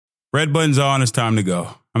Red button's on. It's time to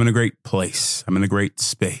go. I'm in a great place. I'm in a great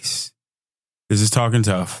space. This is Talking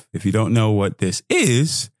Tough. If you don't know what this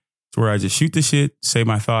is, it's where I just shoot the shit, say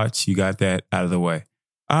my thoughts. You got that out of the way.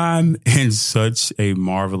 I'm in such a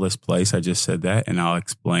marvelous place. I just said that, and I'll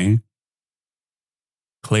explain.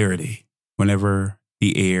 Clarity. Whenever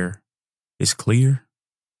the air is clear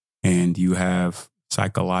and you have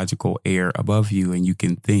psychological air above you and you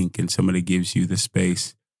can think and somebody gives you the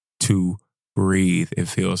space to breathe, it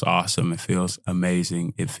feels awesome. It feels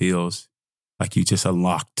amazing. It feels like you just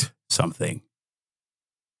unlocked something.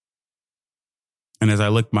 And as I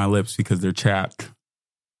lick my lips because they're chapped,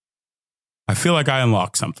 I feel like I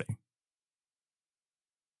unlocked something.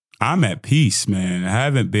 I'm at peace, man. I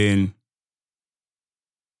haven't been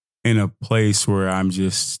in a place where I'm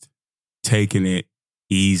just taking it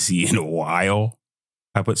easy in a while.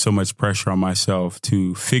 I put so much pressure on myself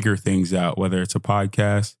to figure things out, whether it's a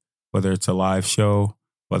podcast, whether it's a live show,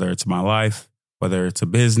 whether it's my life, whether it's a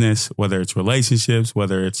business, whether it's relationships,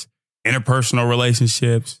 whether it's interpersonal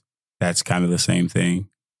relationships. That's kind of the same thing.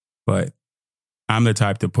 But I'm the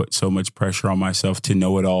type to put so much pressure on myself to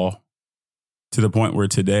know it all, to the point where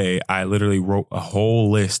today I literally wrote a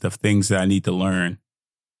whole list of things that I need to learn.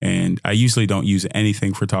 And I usually don't use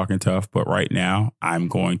anything for Talking Tough, but right now I'm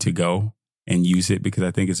going to go and use it because I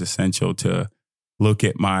think it's essential to look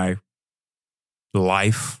at my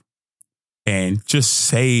life and just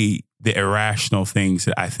say the irrational things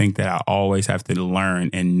that I think that I always have to learn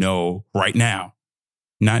and know right now.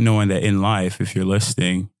 Not knowing that in life, if you're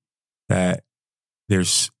listening, that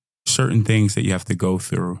there's certain things that you have to go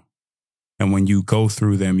through. And when you go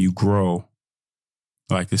through them, you grow.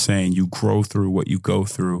 Like the saying, you grow through what you go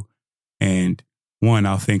through. And one,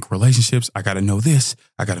 I'll think relationships, I got to know this.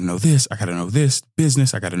 I got to know this. I got to know this.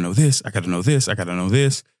 Business, I got to know this. I got to know this. I got to know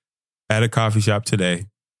this. At a coffee shop today,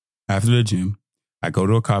 after the gym, I go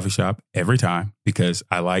to a coffee shop every time because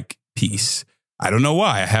I like peace. I don't know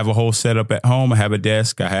why. I have a whole setup at home. I have a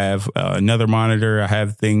desk. I have another monitor. I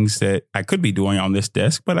have things that I could be doing on this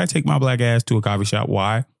desk, but I take my black ass to a coffee shop.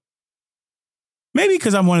 Why? Maybe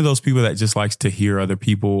because I'm one of those people that just likes to hear other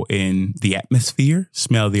people in the atmosphere,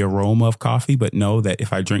 smell the aroma of coffee, but know that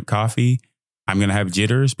if I drink coffee, I'm going to have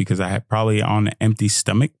jitters because I have probably on an empty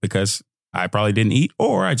stomach because I probably didn't eat,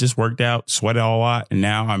 or I just worked out, sweated a lot, and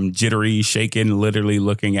now I'm jittery, shaking, literally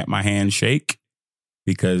looking at my hand shake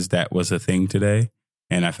because that was a thing today.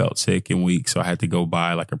 And I felt sick and weak, so I had to go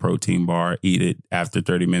buy like a protein bar, eat it. After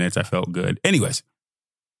 30 minutes, I felt good. Anyways,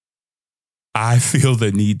 I feel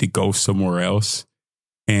the need to go somewhere else.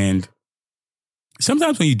 And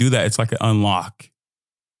sometimes when you do that, it's like an unlock.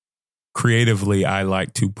 Creatively, I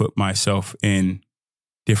like to put myself in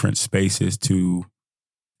different spaces to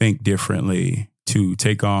think differently, to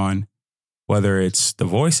take on, whether it's the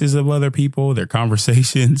voices of other people, their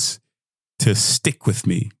conversations, to stick with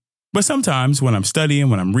me. But sometimes when I'm studying,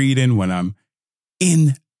 when I'm reading, when I'm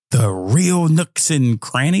in the real nooks and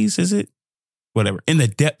crannies, in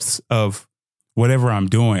the depths of whatever I'm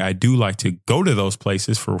doing, I do like to go to those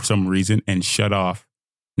places for some reason and shut off,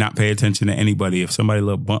 not pay attention to anybody. If somebody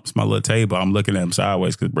bumps my little table, I'm looking at them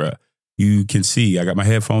sideways because, bruh, you can see I got my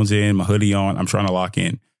headphones in, my hoodie on. I'm trying to lock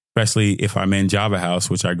in. Especially if I'm in Java House,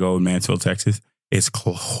 which I go in Mansfield, Texas. It's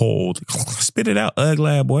cold. Spit it out,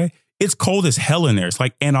 ugly boy. It's cold as hell in there. It's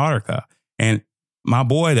like Antarctica. And my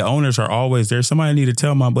boy, the owners are always there. Somebody need to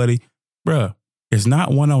tell my buddy, bruh, it's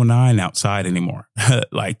not 109 outside anymore.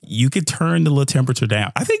 Like you could turn the little temperature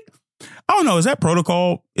down. I don't know. Is that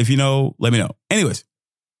protocol? If you know, let me know. Anyways,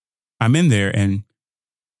 I'm in there. And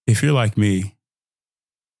if you're like me,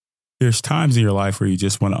 there's times in your life where you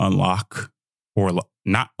just want to unlock or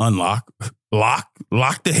not unlock,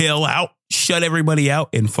 lock the hell out, shut everybody out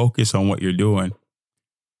and focus on what you're doing.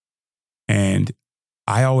 And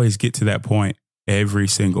I always get to that point every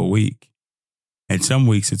single week. And some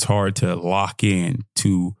weeks it's hard to lock in,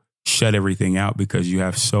 to shut everything out because you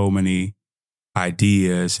have so many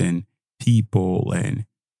ideas and people and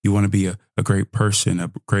you want to be a great person,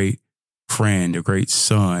 a great friend, a great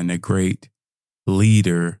son, a great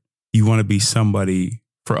leader. You want to be somebody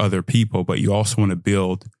for other people, but you also want to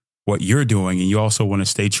build what you're doing and you also want to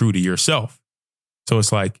stay true to yourself. So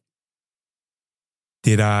it's like,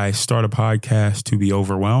 did I start a podcast to be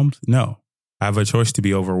overwhelmed? No, I have a choice to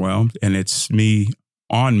be overwhelmed, and it's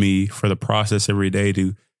on me for the process every day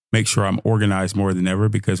to make sure I'm organized more than ever,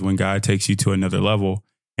 because when God takes you to another level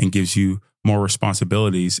and gives you more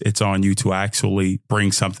responsibilities, it's on you to actually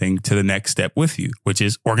bring something to the next step with you, which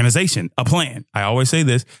is organization, a plan. I always say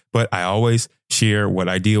this, but I always share what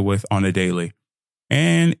I deal with on a daily.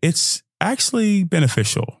 And it's actually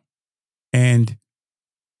beneficial. And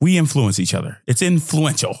we influence each other. It's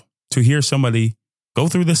influential. to hear somebody go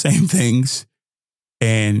through the same things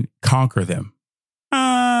and conquer them.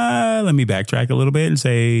 Let me backtrack a little bit and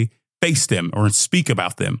say face them or speak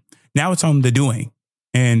about them. Now it's on the doing.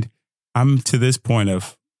 And I'm to this point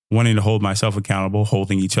of wanting to hold myself accountable,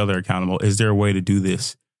 holding each other accountable. Is there a way to do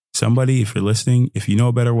this? Somebody, if you're listening, if you know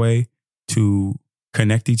a better way to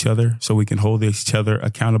connect each other so we can hold each other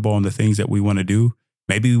accountable on the things that we want to do,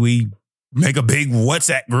 maybe we make a big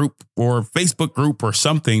WhatsApp group or Facebook group or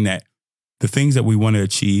something that the things that we want to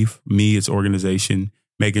achieve, me as organization,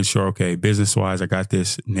 making sure, okay, business wise, I got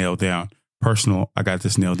this nailed down. Personal, I got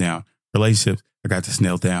this nailed down. Relationships, I got this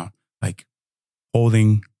nailed down. Like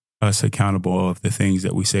holding us accountable of the things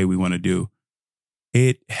that we say we want to do.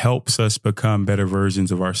 It helps us become better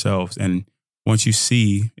versions of ourselves. And once you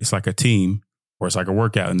see, it's like a team or it's like a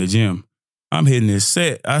workout in the gym. I'm hitting this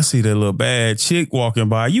set. I see that little bad chick walking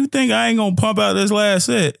by. You think I ain't going to pump out this last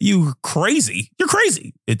set? You crazy. You're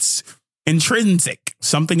crazy. It's intrinsic.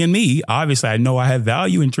 Something in me. Obviously, I know I have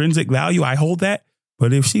value, intrinsic value. I hold that.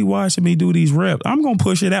 But if she watching me do these reps, I'm going to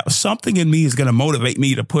push it out. Something in me is going to motivate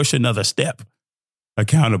me to push another step.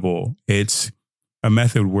 Accountable. It's a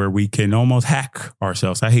method where we can almost hack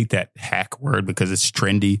ourselves. I hate that hack word because it's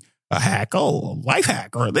trendy. A hack. Oh, life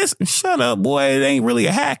hack or this. Shut up, boy. It ain't really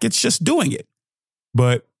a hack. It's just doing it.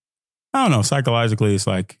 But I don't know. Psychologically, it's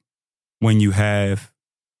like when you have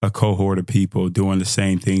a cohort of people doing the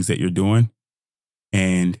same things that you're doing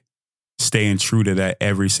and staying true to that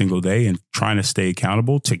every single day and trying to stay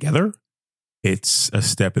accountable together, it's a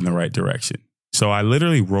step in the right direction. So I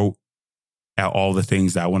literally wrote out all the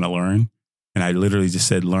things that I want to learn. And I literally just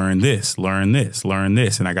said, learn this, learn this, learn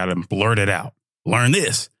this. And I got to blurt it out. Learn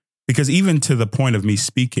this. Because even to the point of me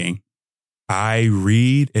speaking, I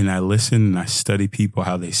read and I listen and I study people,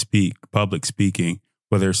 how they speak, public speaking,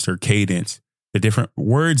 whether it's their cadence, the different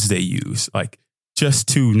words they use, like just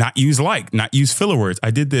to not use not use filler words.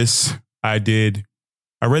 I read this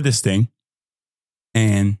thing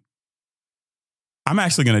and I'm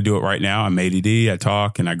actually going to do it right now. I'm ADD. I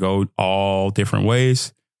talk and I go all different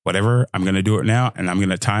ways, whatever. I'm going to do it now. And I'm going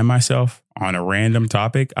to time myself on a random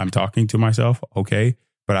topic. I'm talking to myself. Okay.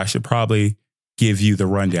 But I should probably give you the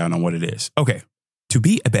rundown on what it is. Okay. To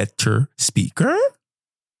be a better speaker,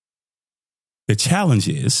 the challenge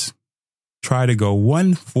is try to go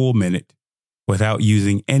 1 full minute without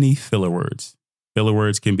using any filler words. Filler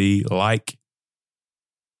words can be like,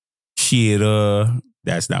 shit,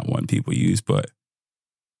 that's not one people use, but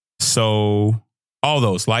so all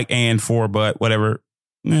those like, and, for, but, whatever.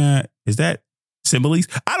 Is that similes?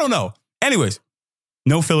 I don't know. Anyways,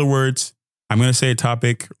 no filler words. I'm going to say a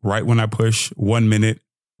topic right when I push 1 minute.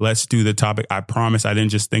 Let's do the topic. I promise I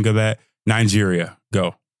didn't just think of that. Nigeria.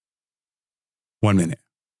 Go. 1 minute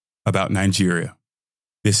about Nigeria.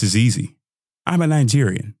 This is easy. I'm a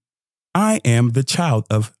Nigerian. I am the child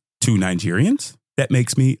of 2 Nigerians. That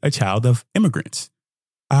makes me a child of immigrants.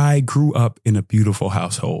 I grew up in a beautiful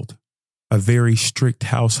household, a very strict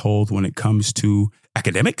household when it comes to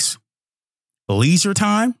academics, leisure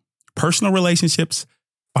time, personal relationships,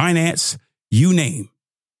 finance, you name.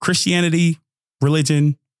 Christianity,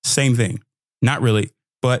 religion, same thing. Not really,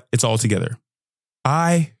 but it's all together.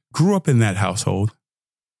 I grew up in that household.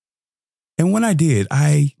 And when I did,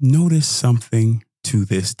 I noticed something to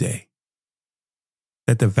this day.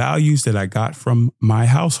 That the values that I got from my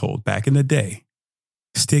household back in the day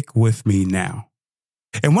stick with me now.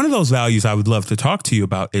 And one of those values I would love to talk to you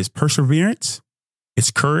about is perseverance.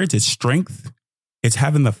 It's courage. It's strength. It's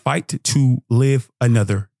having the fight to live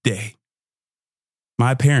another day.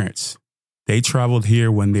 My parents, they traveled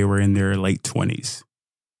here when they were in their late 20s.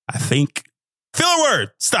 I think. Filler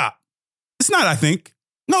word. Stop. It's not, I think.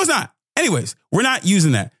 No, it's not. Anyways, we're not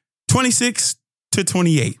using that. 26 to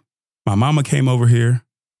 28. My mama came over here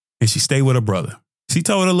and she stayed with her brother. She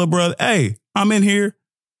told her little brother, hey, I'm in here.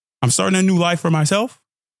 I'm starting a new life for myself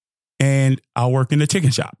and I'll work in the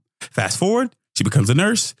chicken shop. Fast forward, she becomes a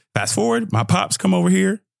nurse. Fast forward, my pops come over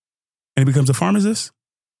here and he becomes a pharmacist,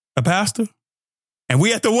 a pastor. And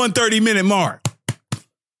we at the 130-minute mark.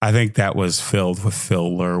 I think that was filled with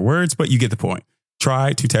filler words, but you get the point.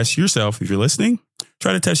 Try to test yourself. If you're listening,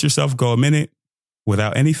 try to test yourself, go a minute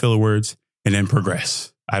without any filler words and then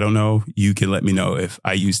progress. I don't know. You can let me know if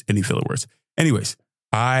I used any filler words. Anyways,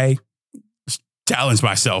 I challenge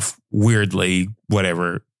myself weirdly,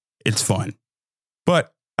 whatever. It's fun.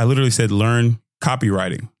 But I literally said, learn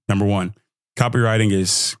copywriting. Number 1, copywriting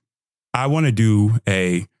is, I want to do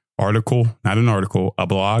a article, not an article, a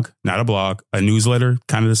blog, not a blog, a newsletter,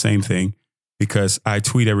 kind of the same thing, because I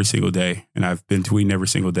tweet every single day and I've been tweeting every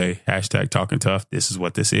single day. # Talking Tough. This is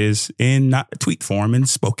what this is in not a tweet form, in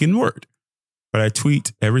spoken word. But I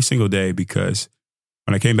tweet every single day because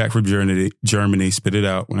when I came back from Germany, spit it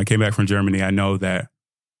out. When I came back from Germany, I know that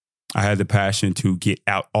I had the passion to get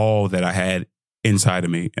out all that I had inside of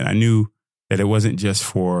me. And I knew that it wasn't just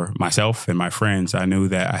for myself and my friends. I knew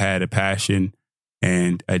that I had a passion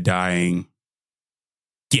and a dying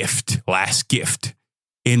last gift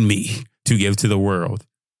in me to give to the world,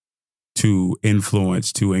 to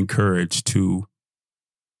influence, to encourage, to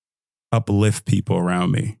uplift people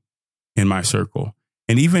around me in my circle.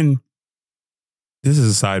 And even, this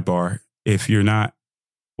is a sidebar, if you're not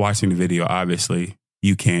watching the video, obviously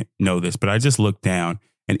you can't know this, but I just looked down,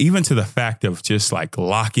 and even to the fact of just like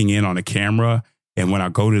locking in on a camera, and when I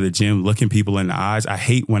go to the gym, looking people in the eyes, I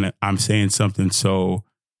hate when I'm saying something so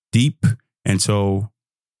deep and so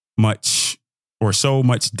much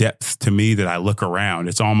depth to me that I look around.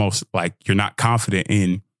 It's almost like you're not confident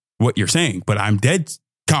in what you're saying, but I'm dead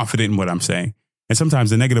confident in what I'm saying. And sometimes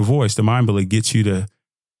the negative voice, the mind bully, gets you to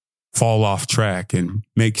fall off track and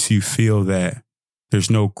makes you feel that there's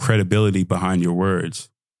no credibility behind your words.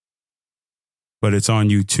 But it's on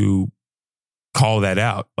you to call that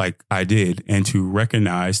out like I did, and to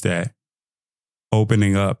recognize that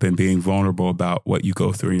opening up and being vulnerable about what you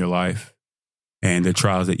go through in your life and the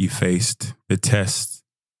trials that you faced, the tests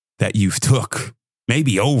that you've took,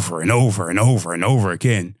 maybe over and over and over and over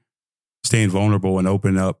again, staying vulnerable and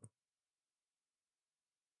opening up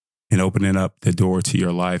the door to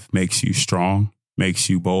your life makes you strong, makes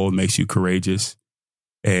you bold, makes you courageous,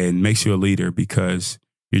 and makes you a leader, because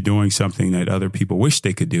you're doing something that other people wish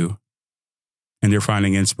they could do. And they're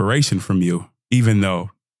finding inspiration from you, even though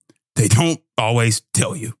they don't always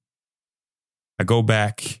tell you. I go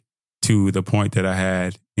back to the point that I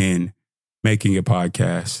had in making a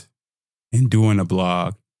podcast and doing a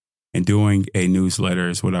blog and doing a newsletter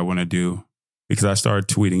is what I want to do, because I started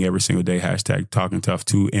tweeting every single day, #TalkingTough,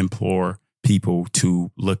 to implore people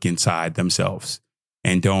to look inside themselves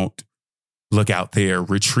and don't look out there,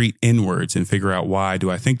 retreat inwards and figure out, why do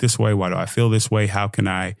I think this way? Why do I feel this way? How can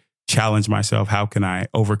I challenge myself? How can I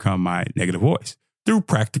overcome my negative voice? Through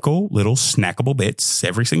practical little snackable bits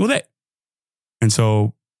every single day. And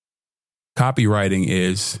so copywriting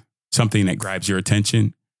is something that grabs your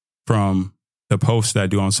attention, from the posts that I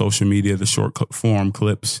do on social media, the short form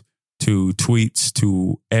clips, to tweets,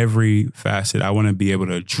 to every facet. I want to be able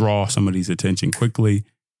to draw somebody's attention quickly,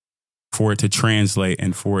 for it to translate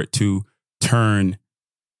and for it to turn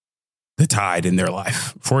the tide in their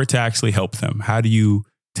life, for it to actually help them. How do you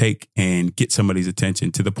take and get somebody's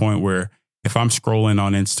attention to the point where if I'm scrolling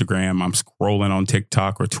on Instagram, I'm scrolling on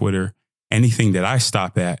TikTok or Twitter, anything that I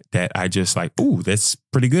stop at that I just like, ooh, that's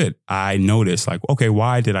pretty good. I notice, like, okay,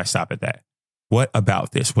 why did I stop at that? What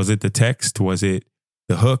about this? Was it the text? Was it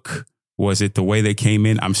the hook? Was it the way they came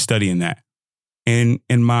in? I'm studying that. And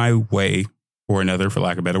in my way or another, for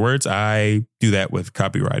lack of better words, I do that with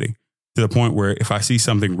copywriting, to the point where if I see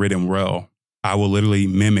something written well, I will literally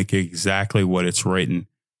mimic exactly what it's written,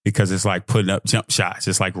 because it's like putting up jump shots.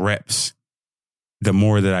 It's like reps. The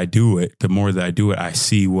more that I do it, I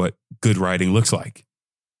see what good writing looks like.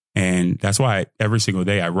 And that's why every single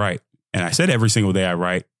day I write. And I said every single day I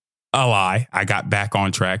write, a lie. I got back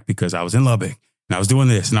on track because I was in Lubbock and I was doing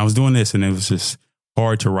this and I was doing this. And it was just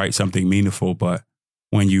hard to write something meaningful. But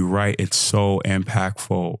when you write, it's so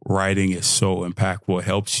impactful. Writing is so impactful. It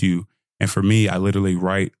helps you. And for me, I literally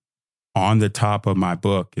write on the top of my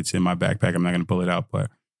book. It's in my backpack. I'm not going to pull it out,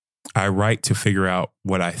 but I write to figure out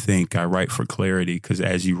what I think. I write for clarity, because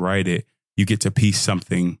as you write it, you get to piece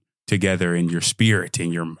something together in your spirit,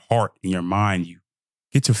 in your heart, in your mind. You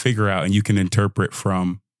get to figure out, and you can interpret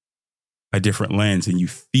from a different lens, and you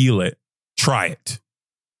feel it. Try it.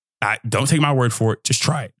 Don't take my word for it. Just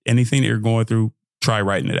try it. Anything that you're going through, try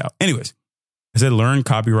writing it out. Anyways, I said learn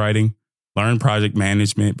copywriting, learn project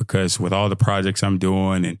management, because with all the projects I'm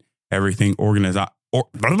doing and everything,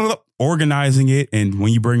 organizing it. And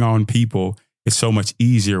when you bring on people, it's so much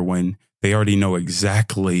easier when they already know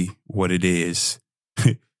exactly what it is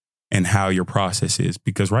and how your process is.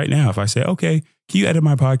 Because right now, if I say, okay, can you edit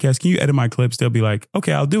my podcast? Can you edit my clips? They'll be like,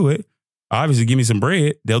 okay, I'll do it. Obviously, give me some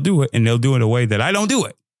bread. They'll do it, and they'll do it in a way that I don't do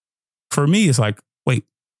it. For me, it's like, wait,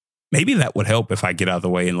 maybe that would help if I get out of the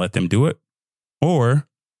way and let them do it. Or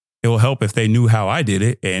it will help if they knew how I did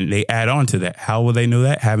it and they add on to that. How will they know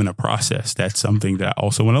that? Having a process. That's something that I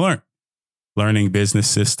also want to learn. Learning business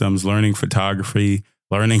systems, learning photography,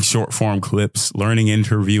 learning short form clips, learning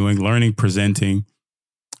interviewing, learning presenting.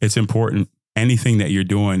 It's important. Anything that you're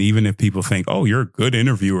doing, even if people think, oh, you're a good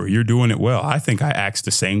interviewer, you're doing it well. I think I asked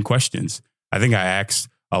the same questions. I think I asked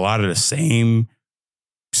a lot of the same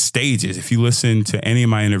stages. If you listen to any of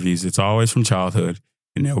my interviews, it's always from childhood.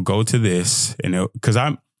 and they'll go to this, and because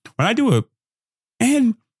when I do it,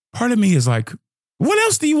 and part of me is like, what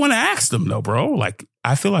else do you want to ask them though, bro? Like,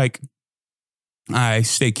 I feel like I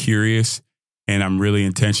stay curious and I'm really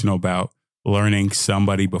intentional about learning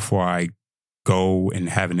somebody before I go and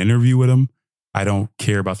have an interview with them. I don't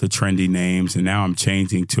care about the trendy names. And now I'm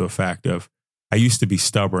changing to a fact of, I used to be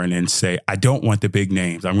stubborn and say, I don't want the big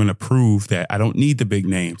names. I'm going to prove that I don't need the big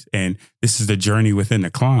names. And this is the journey within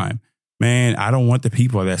the climb. Man, I don't want the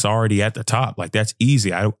people that's already at the top. Like, that's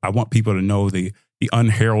easy. I want people to know the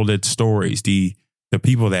unheralded stories, the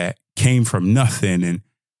people that came from nothing.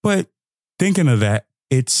 But thinking of that,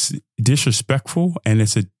 it's disrespectful and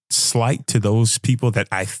it's a slight to those people that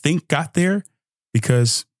I think got there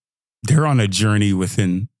because they're on a journey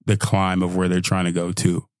within the climb of where they're trying to go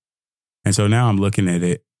to. And so now I'm looking at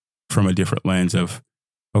it from a different lens of,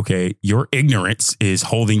 okay, your ignorance is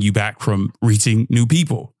holding you back from reaching new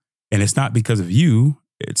people. And it's not because of you.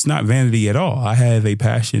 It's not vanity at all. I have a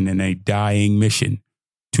passion and a dying mission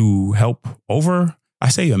to help I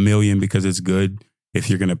say 1 million because it's good if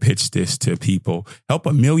you're going to pitch this to people, help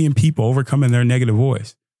 1 million people overcoming their negative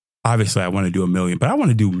voice. Obviously, I want to do 1 million, but I want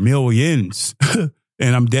to do millions.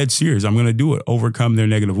 And I'm dead serious. I'm going to do it, overcome their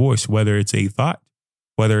negative voice, whether it's a thought,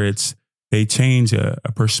 whether it's they change a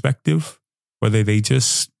perspective, whether they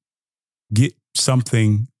just get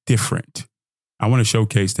something different. I want to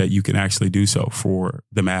showcase that you can actually do so for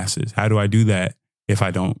the masses. How do I do that if I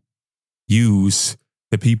don't use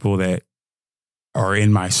the people that are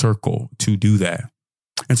in my circle to do that?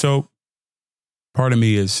 And so part of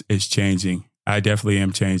me is changing. I definitely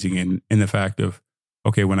am changing in the fact of,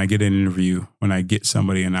 okay, when I get an interview, when I get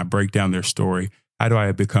somebody and I break down their story, how do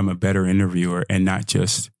I become a better interviewer and not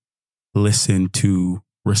just listen to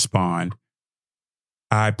respond?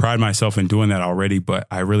 I pride myself in doing that already, but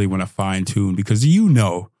I really want to fine tune because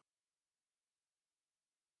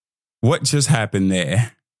what just happened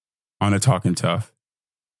there on a Talking Tough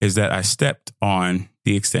is that I stepped on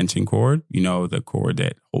the extension cord, the cord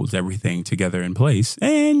that holds everything together in place.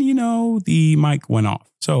 And, the mic went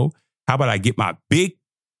off. So how about I get my big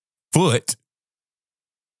foot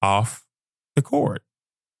off the cord,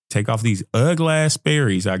 take off these ugly ass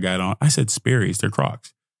Sperry's I got on. I said Sperry's, they're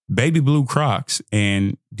Crocs, baby blue Crocs,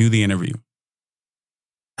 and do the interview.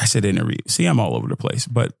 I said interview. See, I'm all over the place,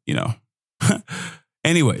 but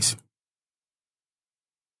anyways,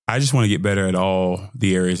 I just want to get better at all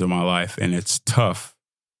the areas of my life. And it's tough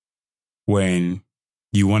when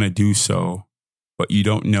you want to do so, but you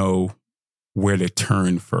don't know where to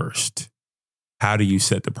turn first. How do you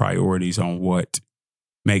set the priorities on what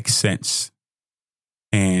makes sense?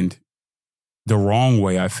 And the wrong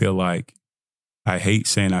way, I feel like, I hate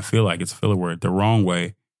saying I feel like, it's a filler word. The wrong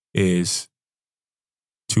way is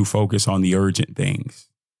to focus on the urgent things.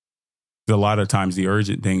 A lot of times the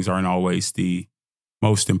urgent things aren't always the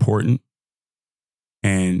most important.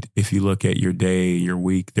 And if you look at your day, your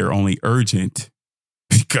week, they're only urgent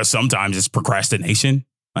because sometimes it's procrastination.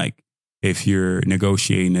 Like if you're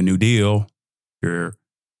negotiating a new deal, you're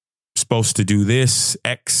supposed to do this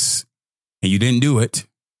X and you didn't do it.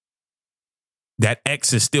 That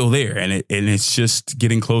X is still there and it's just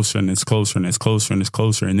getting closer and it's closer and it's closer and it's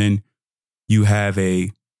closer. And then you have a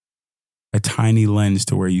tiny lens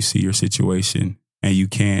to where you see your situation and you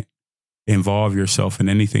can't involve yourself in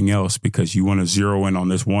anything else because you want to zero in on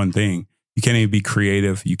this one thing. You can't even be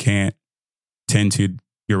creative. You can't tend to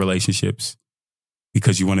your relationships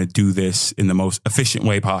because you want to do this in the most efficient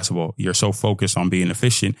way possible. You're so focused on being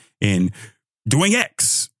efficient in doing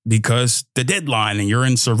X because the deadline and you're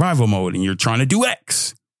in survival mode and you're trying to do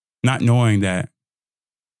X, not knowing that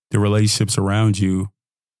the relationships around you,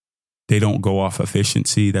 they don't go off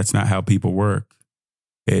efficiency. That's not how people work.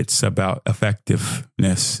 It's about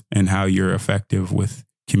effectiveness and how you're effective with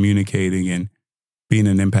communicating and being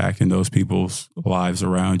an impact in those people's lives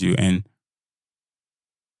around you. And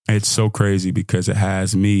it's so crazy because it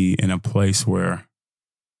has me in a place where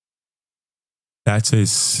that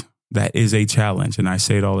is a challenge. And I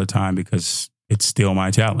say it all the time because it's still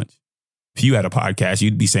my challenge. If you had a podcast,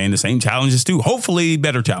 you'd be saying the same challenges too, hopefully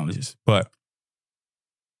better challenges. But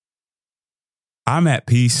I'm at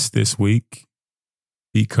peace this week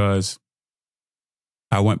because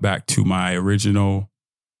I went back to my original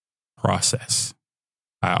process.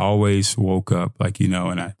 I always woke up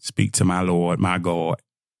and I speak to my Lord, my God.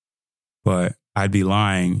 But I'd be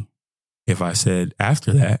lying if I said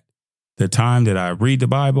after that, the time that I read the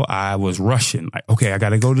Bible, I was rushing. Like, okay, I got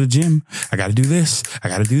to go to the gym. I got to do this. I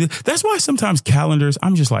got to do this. That's why sometimes calendars,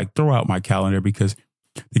 I'm just like, throw out my calendar because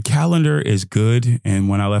the calendar is good. And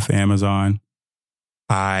when I left Amazon,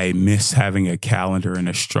 I miss having a calendar and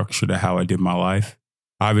a structure to how I did my life.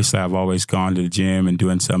 Obviously, I've always gone to the gym and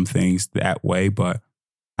doing some things that way, but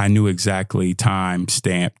I knew exactly time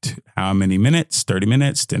stamped how many minutes, 30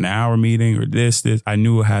 minutes to an hour meeting or this. I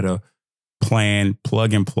knew how to plan,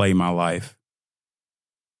 plug and play my life.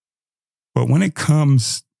 But when it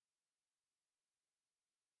comes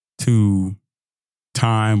to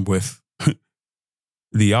time with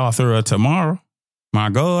the author of tomorrow, my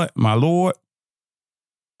God, my Lord,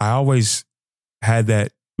 I always had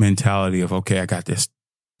that mentality of, okay, I got this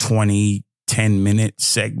 10-minute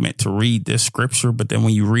segment to read this scripture. But then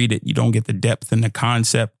when you read it, you don't get the depth and the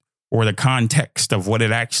concept or the context of what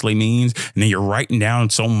it actually means. And then you're writing down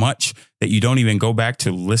so much that you don't even go back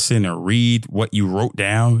to listen or read what you wrote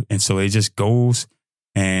down. And so it just goes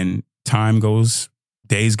and time goes,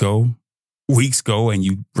 days go, weeks go, and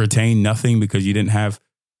you retain nothing because you didn't have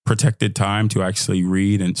protected time to actually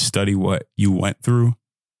read and study what you went through.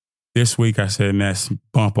 This week I said, Ness,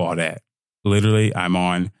 bump all that. Literally, I'm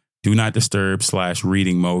on do not disturb /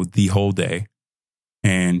 reading mode the whole day.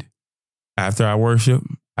 And after I worship,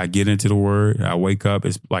 I get into the word. I wake up.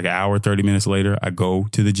 It's like an hour, 30 minutes later. I go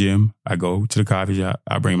to the gym. I go to the coffee shop.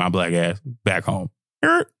 I bring my black ass back home.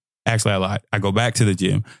 Actually, I lied. I go back to the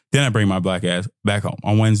gym. Then I bring my black ass back home.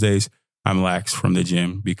 On Wednesdays, I'm lax from the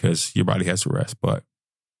gym because your body has to rest. But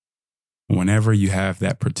whenever you have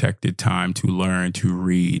that protected time to learn, to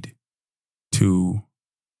read, to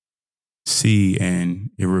see,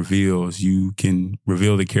 and it reveals, you can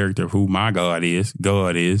reveal the character of who my God is,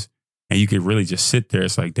 and you could really just sit there.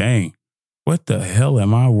 It's like, dang, what the hell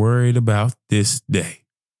am I worried about this day?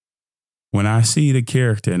 When I see the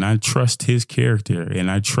character and I trust his character and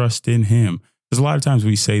I trust in him, because a lot of times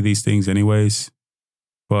we say these things anyways,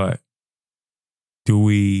 but do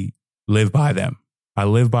we live by them? I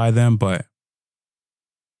live by them, but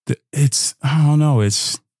I don't know,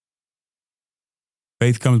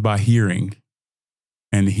 faith comes by hearing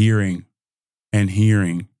and hearing and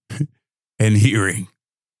hearing and hearing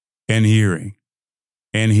and hearing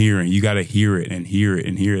and hearing. You got to hear it and hear it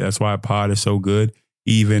and hear it. That's why a pod is so good,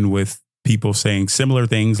 even with people saying similar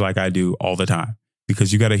things like I do all the time,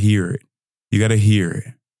 because you got to hear it. You got to hear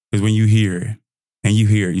it. Because when you hear it and you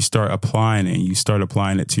hear it, you start applying it, and you start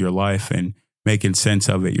applying it to your life and making sense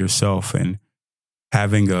of it yourself and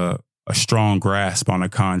having a strong grasp on a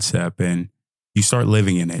concept, and you start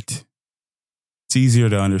living in it. It's easier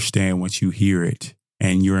to understand once you hear it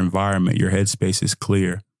and your environment, your headspace is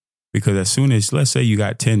clear. Because as soon as, let's say you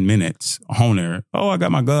got 10 minutes on there, oh, I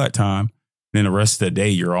got my God time. Then the rest of the day,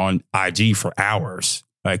 you're on IG for hours.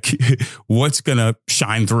 Like, what's going to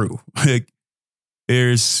shine through? Like,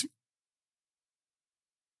 there's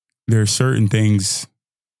certain things,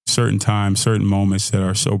 certain times, certain moments that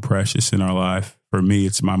are so precious in our life. For me,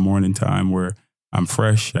 it's my morning time where I'm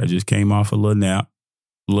fresh. I just came off a little nap.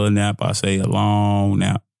 I say a long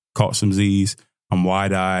nap, caught some Z's. I'm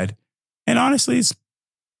wide eyed. And honestly, it's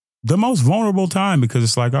the most vulnerable time because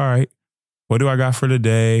it's like, all right, what do I got for the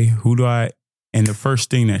day? And the first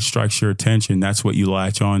thing that strikes your attention, that's what you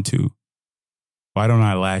latch on to. Why don't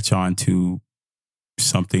I latch on to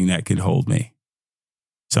something that can hold me?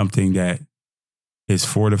 Something that is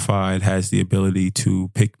fortified, has the ability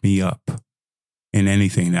to pick me up in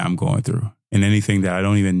anything that I'm going through, in anything that I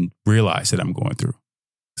don't even realize that I'm going through.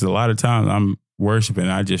 Because a lot of times I'm worshiping,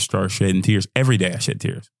 I just start shedding tears. Every day I shed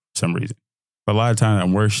tears for some reason. But a lot of times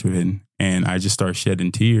I'm worshiping and I just start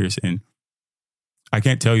shedding tears. And I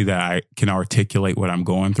can't tell you that I can articulate what I'm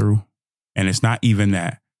going through. And it's not even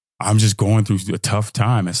that I'm just going through a tough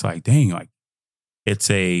time. It's like, dang, like it's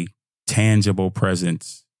a tangible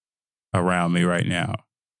presence around me right now.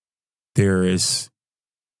 There is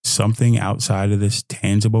something outside of this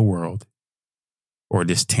tangible world or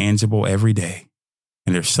this tangible everyday.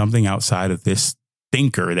 And there's something outside of this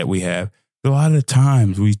thinker that we have. A lot of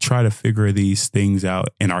times we try to figure these things out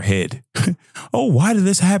in our head. Oh, why did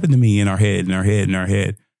this happen to me? In our head.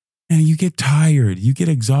 And you get tired, you get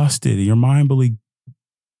exhausted, and your mind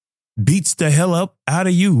beats the hell up out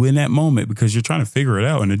of you in that moment because you're trying to figure it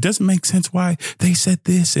out. And it doesn't make sense why they said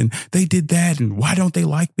this and they did that. And why don't they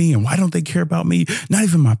like me? And why don't they care about me? Not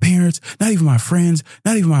even my parents, not even my friends,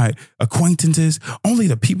 not even my acquaintances. Only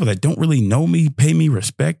the people that don't really know me pay me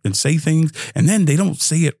respect and say things. And then they don't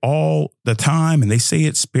say it all the time and they say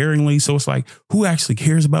it sparingly. So it's like, who actually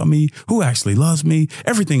cares about me? Who actually loves me?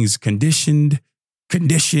 Everything is conditioned.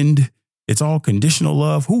 It's all conditional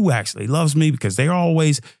love. Who actually loves me? Because they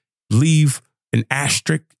always leave an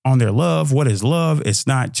asterisk on their love. What is love? It's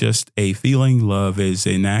not just a feeling. Love is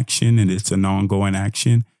an action, and it's an ongoing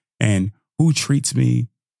action. And who treats me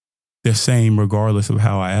the same regardless of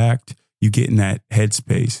how I act? You get in that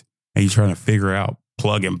headspace and you're trying to figure out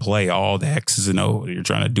plug and play all the X's and O's. You're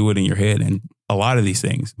trying to do it in your head. And a lot of these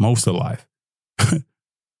things, most of life,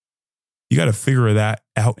 you got to figure that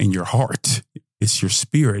out in your heart. It's your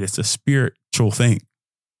spirit. It's a spiritual thing.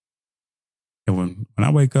 And when I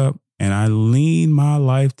wake up and I lean my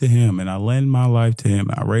life to him and I lend my life to him,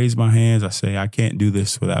 I raise my hands. I say, I can't do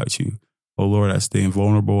this without you. Oh, Lord, I stand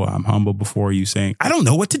vulnerable. I'm humble before you, saying, I don't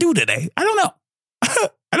know what to do today. I don't know.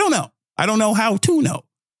 I don't know. I don't know how to know.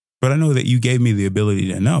 But I know that you gave me the ability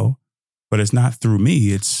to know. But it's not through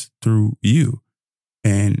me. It's through you.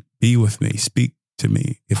 And be with me. Speak to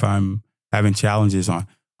me. If I'm having challenges on,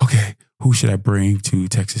 okay, who should I bring to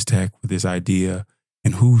Texas Tech with this idea?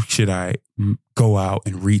 And who should I go out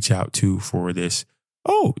and reach out to for this?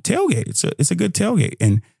 Oh, tailgate. It's a good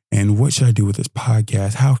tailgate. And what should I do with this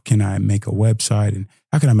podcast? How can I make a website? And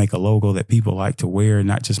how can I make a logo that people like to wear?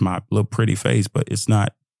 Not just my little pretty face, but it's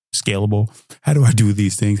not scalable. How do I do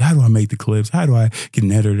these things? How do I make the clips? How do I get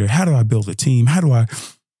an editor? How do I build a team? How do I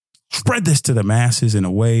spread this to the masses in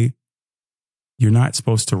a way? You're not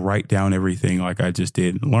supposed to write down everything like I just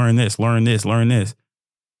did. Learn this, learn this, learn this.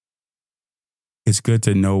 It's good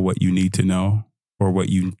to know what you need to know or what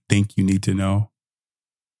you think you need to know.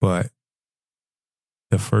 But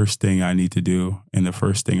the first thing I need to do and the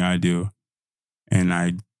first thing I do, and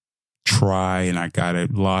I try and I got to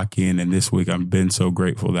lock in. And this week I've been so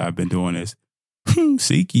grateful that I've been doing this.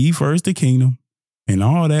 Seek ye first the kingdom and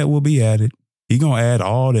all that will be added. He going to add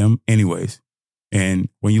all them anyways. And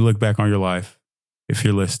when you look back on your life, if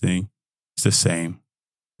you're listening, it's the same.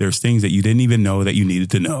 There's things that you didn't even know that you needed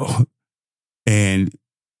to know. And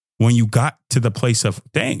when you got to the place of,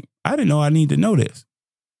 dang, I didn't know I need to know this.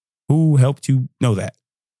 Who helped you know that?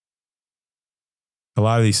 A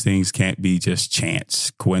lot of these things can't be just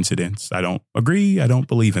chance, coincidence. I don't agree. I don't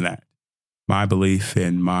believe in that. My belief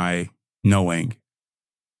and my knowing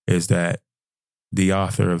is that the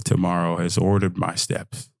author of tomorrow has ordered my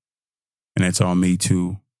steps. And it's on me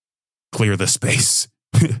to clear the space,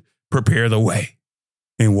 prepare the way,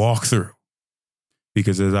 and walk through.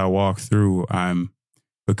 Because as I walk through, I'm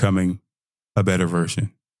becoming a better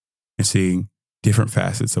version and seeing different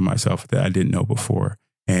facets of myself that I didn't know before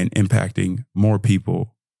and impacting more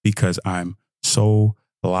people because I'm so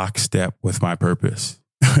lockstep with my purpose.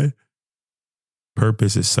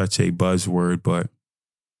 Purpose is such a buzzword, but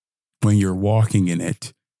when you're walking in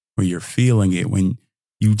it, when you're feeling it, when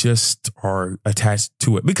you just are attached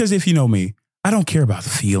to it. Because if you know me, I don't care about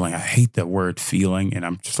the feeling. I hate the word feeling, and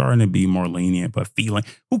I'm starting to be more lenient, but feeling,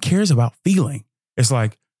 who cares about feeling? It's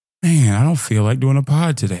like, man, I don't feel like doing a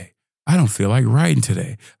pod today. I don't feel like writing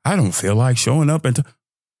today. I don't feel like showing up.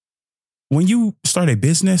 When you start a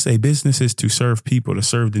business is to serve people, to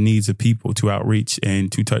serve the needs of people, to outreach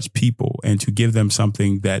and to touch people and to give them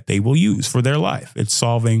something that they will use for their life. It's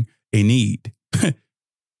solving a need.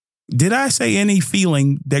 Did I say any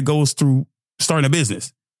feeling that goes through starting a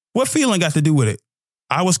business? What feeling got to do with it?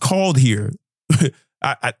 I was called here.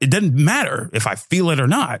 It doesn't matter if I feel it or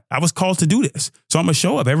not. I was called to do this. So I'm going to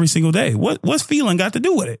show up every single day. What's feeling got to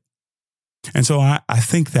do with it? And so I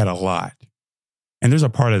think that a lot. And there's a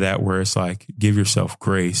part of that where it's like, give yourself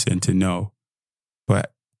grace and to know.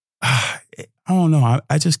 But I don't know.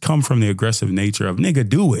 I just come from the aggressive nature of, nigga,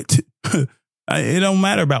 do it. It don't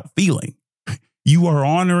matter about feeling. You are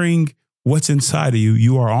honoring what's inside of you.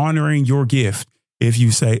 You are honoring your gift. If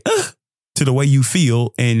you say to the way you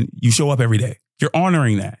feel and you show up every day, you're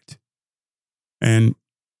honoring that. And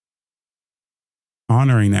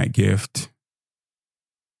honoring that gift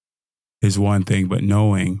is one thing, but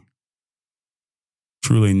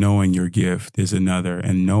truly knowing your gift is another.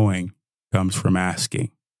 And knowing comes from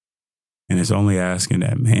asking. And it's only asking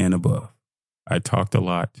that man above. I talked a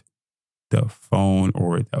lot. The phone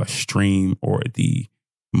or the stream or the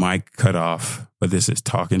mic cut off, but this is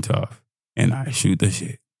talking tough. And I shoot the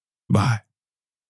shit. Bye.